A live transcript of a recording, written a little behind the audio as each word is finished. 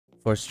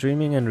For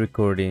streaming and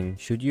recording,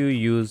 should you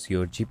use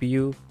your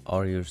GPU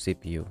or your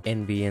CPU?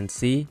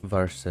 NVENC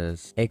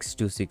versus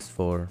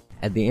x264.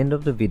 At the end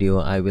of the video,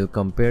 I will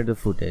compare the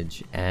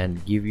footage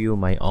and give you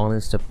my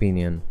honest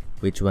opinion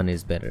which one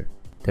is better.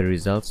 The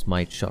results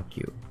might shock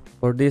you.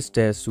 For this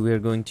test, we are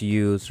going to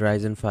use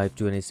Ryzen 5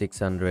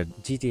 2600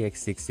 GTX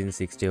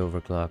 1660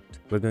 overclocked.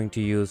 We're going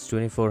to use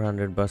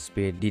 2400 bus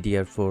speed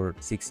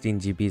DDR4 16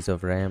 GBs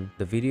of RAM.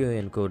 The video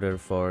encoder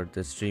for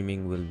the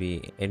streaming will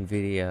be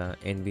NVIDIA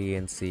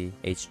NVENC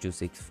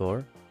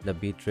H264. The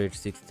bitrate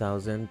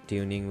 6000,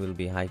 tuning will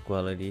be high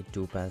quality,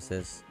 2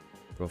 passes.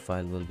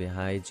 Profile will be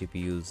high,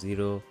 GPU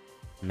 0.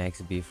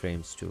 Max B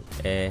frames 2.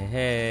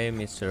 Hey,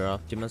 Mr.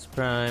 Optimus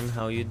Prime,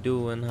 how you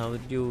doing? How you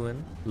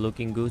doing?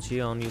 Looking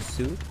Gucci on your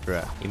suit?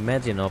 Bruh,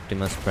 imagine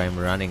Optimus Prime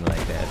running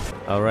like that.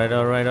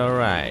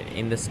 Alright.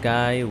 In the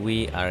sky,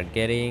 we are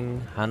getting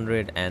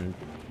 100 and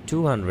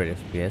 200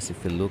 FPS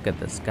if you look at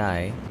the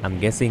sky. I'm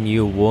guessing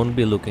you won't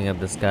be looking at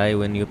the sky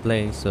when you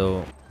play,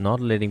 so not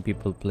letting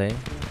people play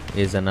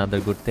is another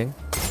good thing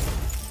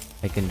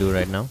I can do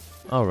right now.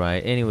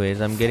 Alright,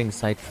 anyways, I'm getting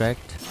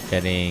sidetracked.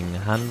 Getting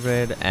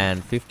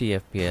 150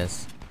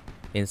 FPS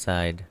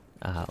inside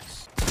a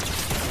house.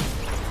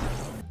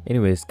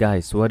 Anyways,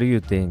 guys, what do you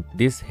think?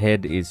 This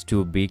head is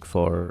too big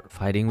for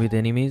fighting with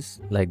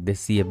enemies? Like they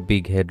see a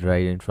big head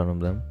right in front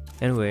of them.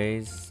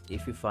 Anyways,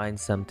 if you find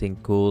something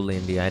cool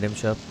in the item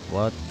shop,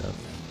 what the...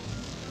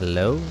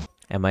 Hello?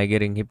 Am I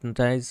getting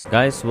hypnotized?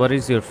 Guys, what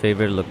is your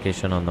favorite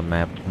location on the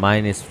map?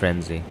 Mine is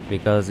Frenzy,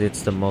 because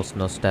it's the most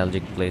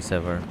nostalgic place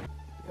ever.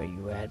 Where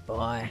you at,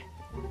 boy?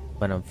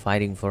 When I'm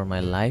fighting for my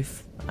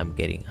life, I'm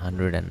getting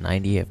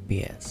 190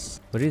 FPS.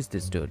 What is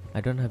this dude?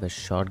 I don't have a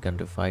shotgun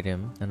to fight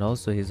him, and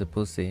also he's a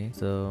pussy,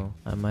 so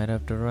I might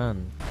have to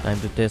run. Time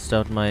to test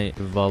out my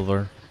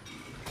revolver.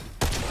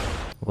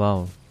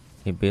 Wow,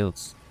 he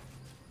builds.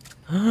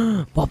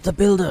 Pop the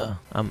builder!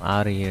 I'm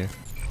out of here.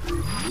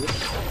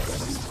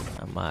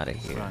 I'm out of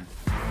here.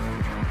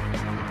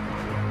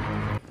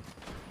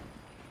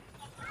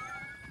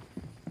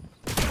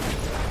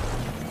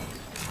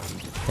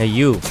 Hey,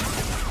 you!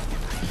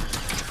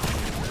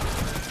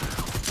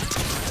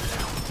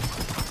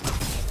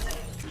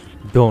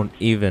 Don't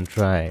even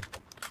try.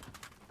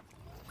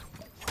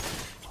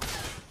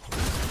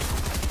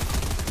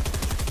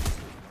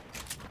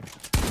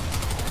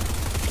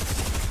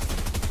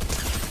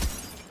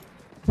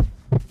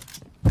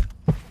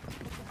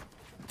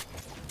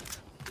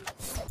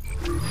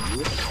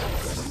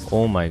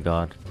 Oh my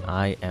god,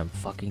 I am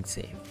fucking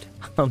saved.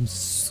 I'm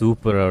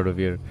super out of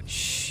here.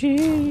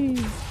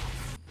 Sheesh.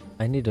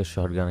 I need a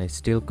shotgun. I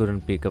still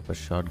couldn't pick up a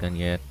shotgun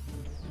yet.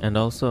 And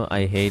also,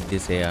 I hate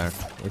this AR.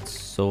 It's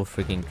so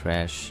freaking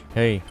trash.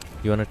 Hey,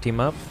 you wanna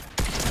team up?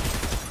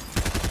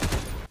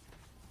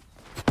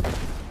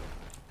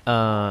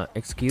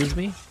 Excuse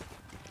me?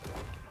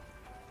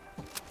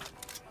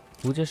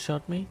 Who just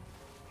shot me?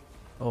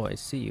 Oh, I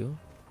see you.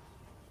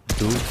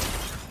 Dude.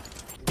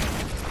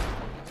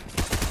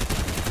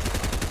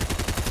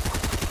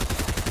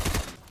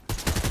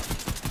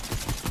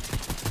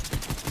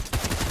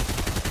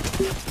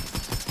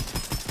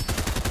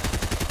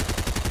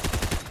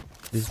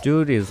 This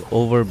dude is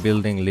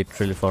overbuilding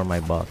literally for my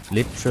bot.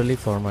 Literally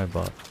for my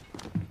bot.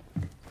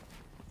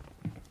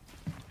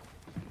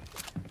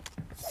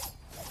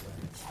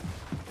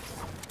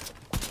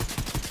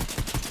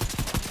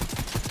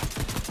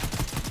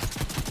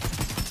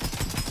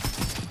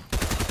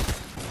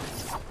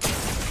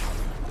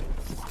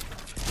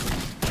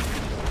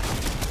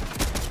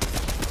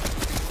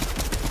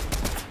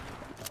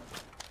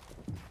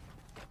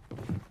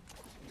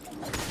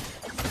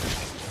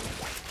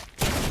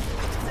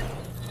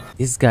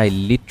 This guy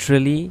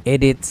literally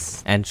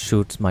edits and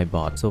shoots my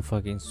bot. So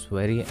fucking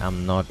sweary,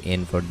 I'm not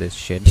in for this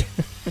shit.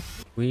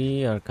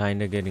 We are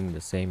kinda getting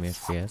the same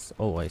FPS.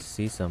 Oh, I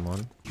see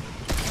someone.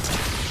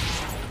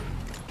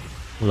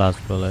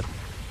 Last bullet.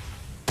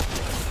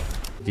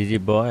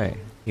 GG boy.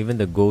 Even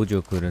the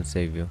Gojo couldn't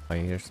save you. I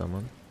hear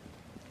someone.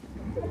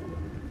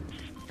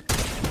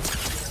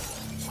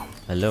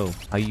 Hello,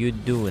 how you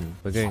doing?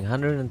 We're getting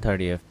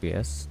 130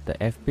 FPS. The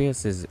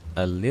FPS is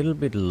a little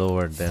bit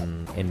lower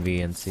than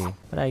NVENC,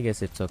 but I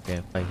guess it's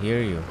okay. I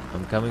hear you.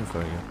 I'm coming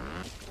for you.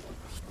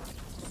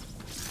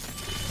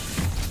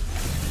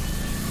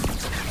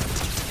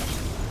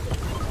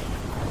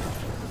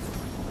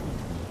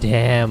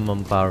 Damn,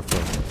 I'm powerful.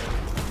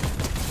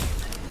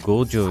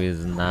 Gojo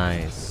is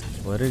nice.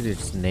 What is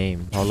its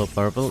name? Hollow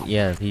Purple?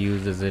 Yeah, he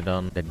uses it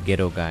on that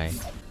ghetto guy.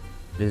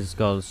 This is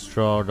called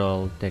straw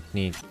doll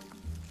technique.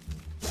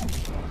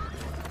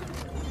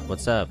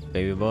 What's up,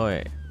 baby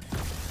boy?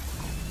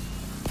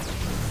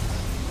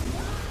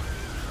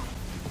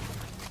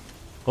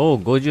 Oh,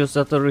 Gojo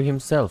Satoru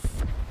himself.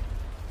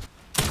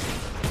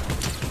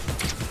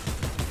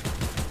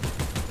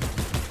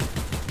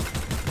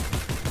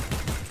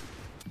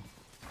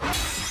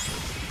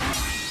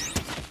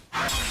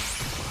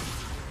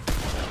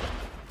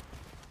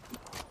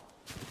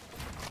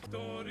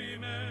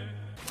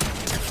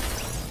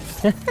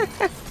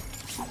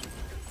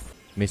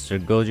 Mr.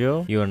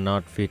 Gojo, you are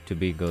not fit to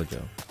be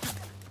Gojo.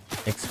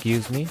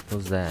 Excuse me?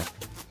 Who's that?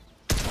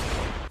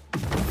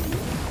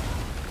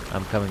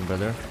 I'm coming,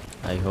 brother.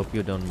 I hope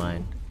you don't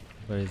mind.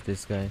 Where is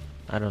this guy?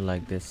 I don't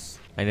like this.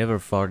 I never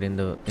fought in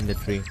the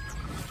tree.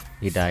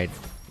 He died.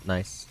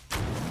 Nice.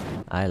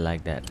 I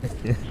like that.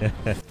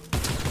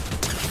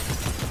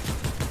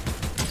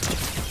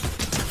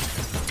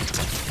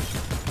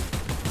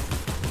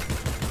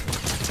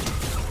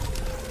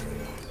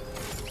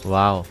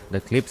 Wow, the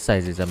clip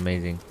size is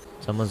amazing.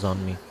 Someone's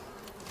on me.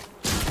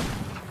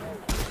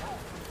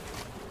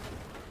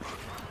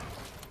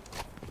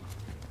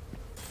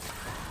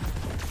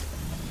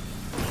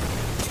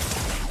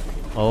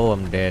 Oh,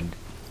 I'm dead.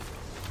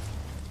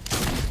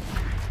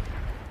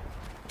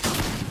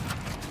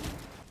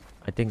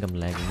 I think I'm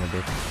lagging a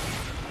bit.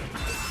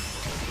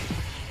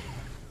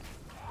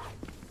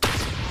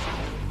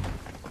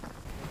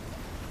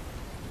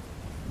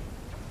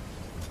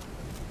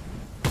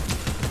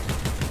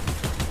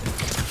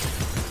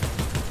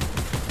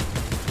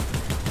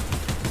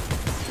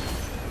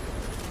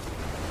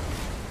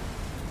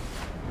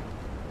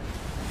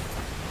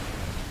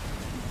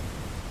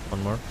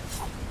 One more.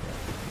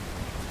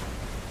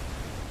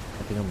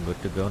 I think I'm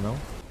good to go now.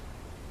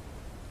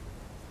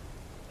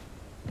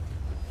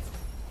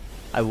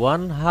 I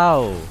won?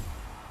 How?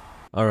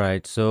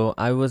 Alright, so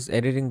I was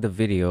editing the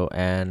video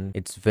and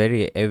it's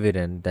very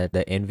evident that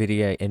the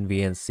NVIDIA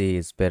NVENC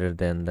is better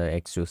than the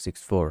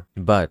x264.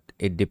 But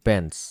it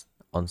depends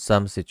on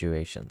some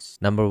situations.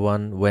 Number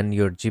one, when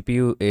your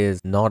GPU is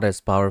not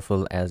as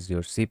powerful as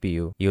your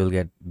CPU, you'll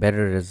get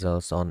better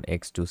results on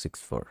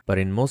x264. But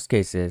in most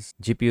cases,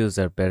 GPUs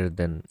are better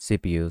than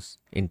CPUs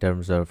in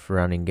terms of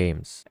running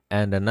games.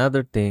 And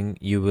another thing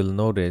you will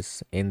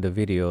notice in the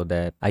video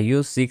that I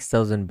use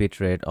 6000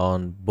 bitrate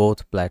on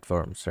both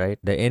platforms, right?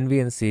 The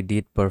NVENC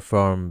did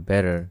perform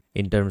better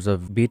in terms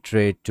of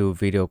bitrate to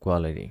video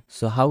quality.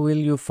 So how will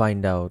you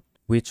find out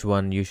which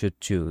one you should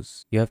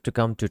choose? You have to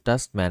come to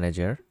Task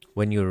Manager.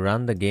 When you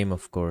run the game,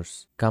 of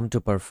course, come to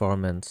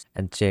performance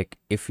and check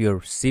if your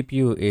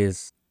CPU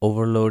is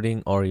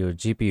overloading or your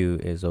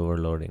GPU is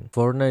overloading.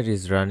 Fortnite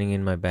is running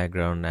in my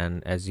background,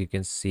 and as you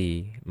can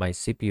see, my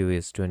CPU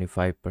is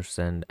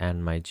 25%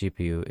 and my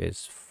GPU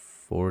is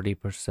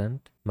 40%.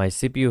 My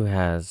CPU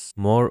has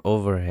more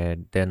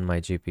overhead than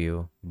my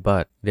GPU,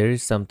 but there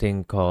is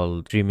something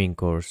called streaming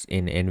cores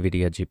in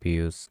NVIDIA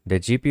GPUs. The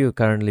GPU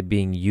currently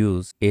being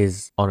used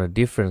is on a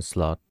different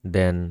slot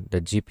than the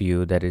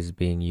GPU that is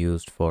being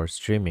used for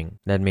streaming.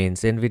 That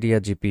means NVIDIA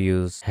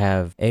GPUs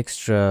have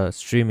extra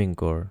streaming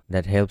core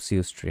that helps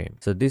you stream.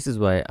 So this is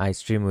why I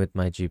stream with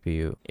my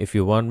GPU. If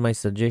you want my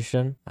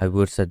suggestion, I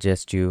would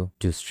suggest you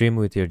to stream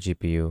with your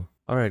GPU.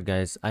 Alright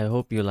guys, I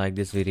hope you like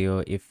this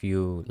video. If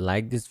you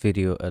like this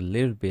video a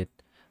little bit,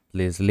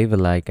 please leave a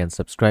like and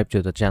subscribe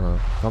to the channel.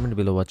 Comment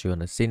below what you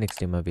want to see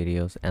next in my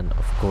videos, and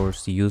of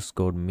course use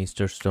code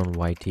Mr. Stone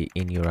YT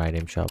in your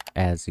item shop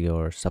as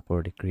your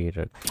supported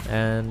creator.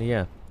 And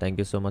yeah, thank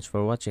you so much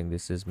for watching.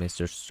 This is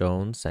Mr.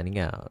 Stone signing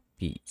out.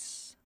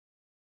 Peace.